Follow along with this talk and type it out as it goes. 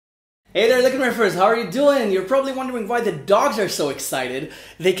Hey there, LickNRiffers, how are you doing? You're probably wondering why the dogs are so excited.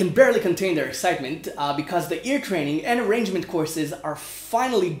 They can barely contain their excitement because the ear training and arrangement courses are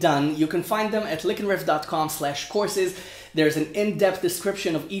finally done. You can find them at licknriff.com/courses. There's an in-depth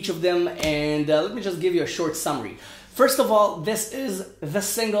description of each of them, and let me just give you a short summary. First of all, this is the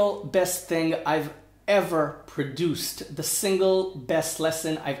single best thing I've ever produced, the single best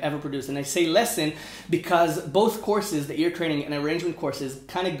lesson I've ever produced. And I say lesson because both courses, the ear training and arrangement courses,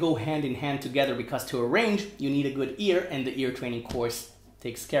 kind of go hand in hand together, because to arrange you need a good ear, and the ear training course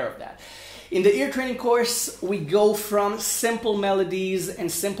takes care of that. In the ear training course, we go from simple melodies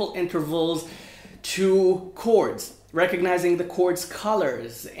and simple intervals to chords, recognizing the chords'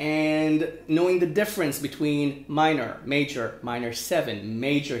 colors and knowing the difference between minor, minor 7,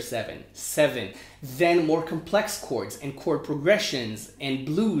 major 7, 7, then more complex chords and chord progressions and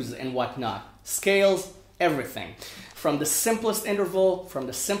blues and whatnot, scales, everything. From the simplest interval, from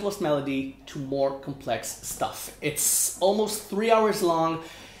the simplest melody to more complex stuff. It's almost 3 hours long,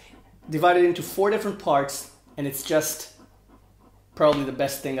 divided into 4 different parts, and it's just probably the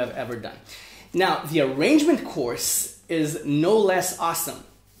best thing I've ever done. Now, the arrangement course is no less awesome.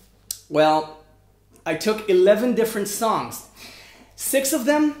 Well, I took 11 different songs. 6 of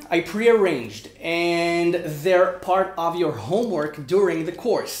them I pre-arranged, and they're part of your homework during the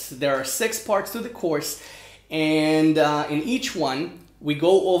course. There are 6 parts to the course, and in each one, we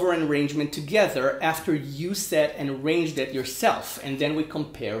go over an arrangement together after you set and arranged it yourself, and then we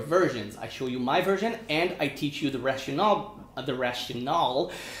compare versions. I show you my version, and I teach you the rationale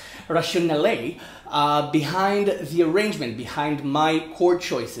behind the arrangement, behind my chord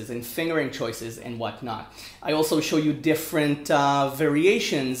choices and fingering choices and whatnot. I also show you different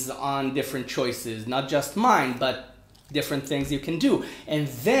variations on different choices, not just mine, but different things you can do. And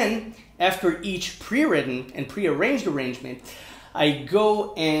then, after each pre-written and pre-arranged arrangement, I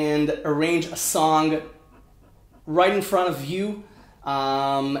go and arrange a song right in front of you,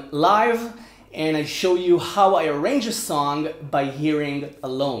 live, and I show you how I arrange a song by hearing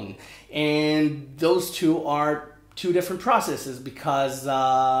alone. And those two are 2 different processes, because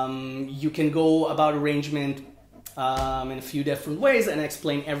you can go about arrangement in a few different ways, and I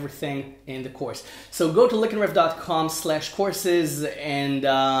explain everything in the course. So go to licknriff.com/courses and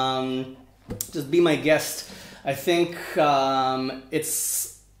just be my guest. I think it's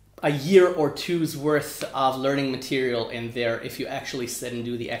a year or 2's worth of learning material in there if you actually sit and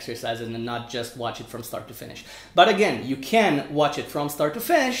do the exercises and not just watch it from start to finish. But again, you can watch it from start to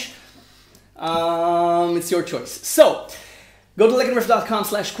finish. It's your choice. So go to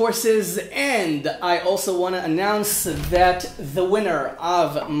licknriff.com/courses, and I also want to announce that the winner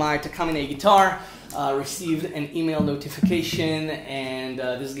of my Takamine guitar received an email notification, and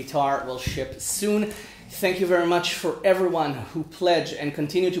this guitar will ship soon. Thank you very much for everyone who pledged and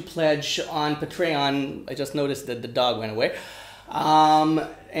continue to pledge on Patreon. I just noticed that the dog went away.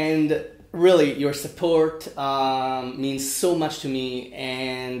 And really, your support means so much to me,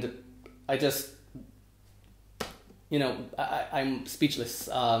 and I just, I'm speechless.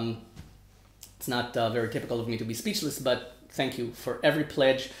 It's not very typical of me to be speechless, but thank you for every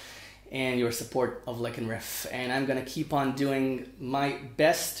pledge and your support of LickNRiff. And I'm going to keep on doing my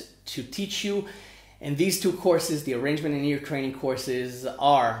best to teach you. And these 2 courses, the arrangement and ear training courses,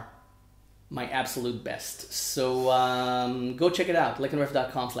 are my absolute best. So go check it out,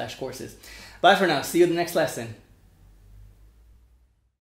 licknriff.com/courses. Bye for now. See you in the next lesson.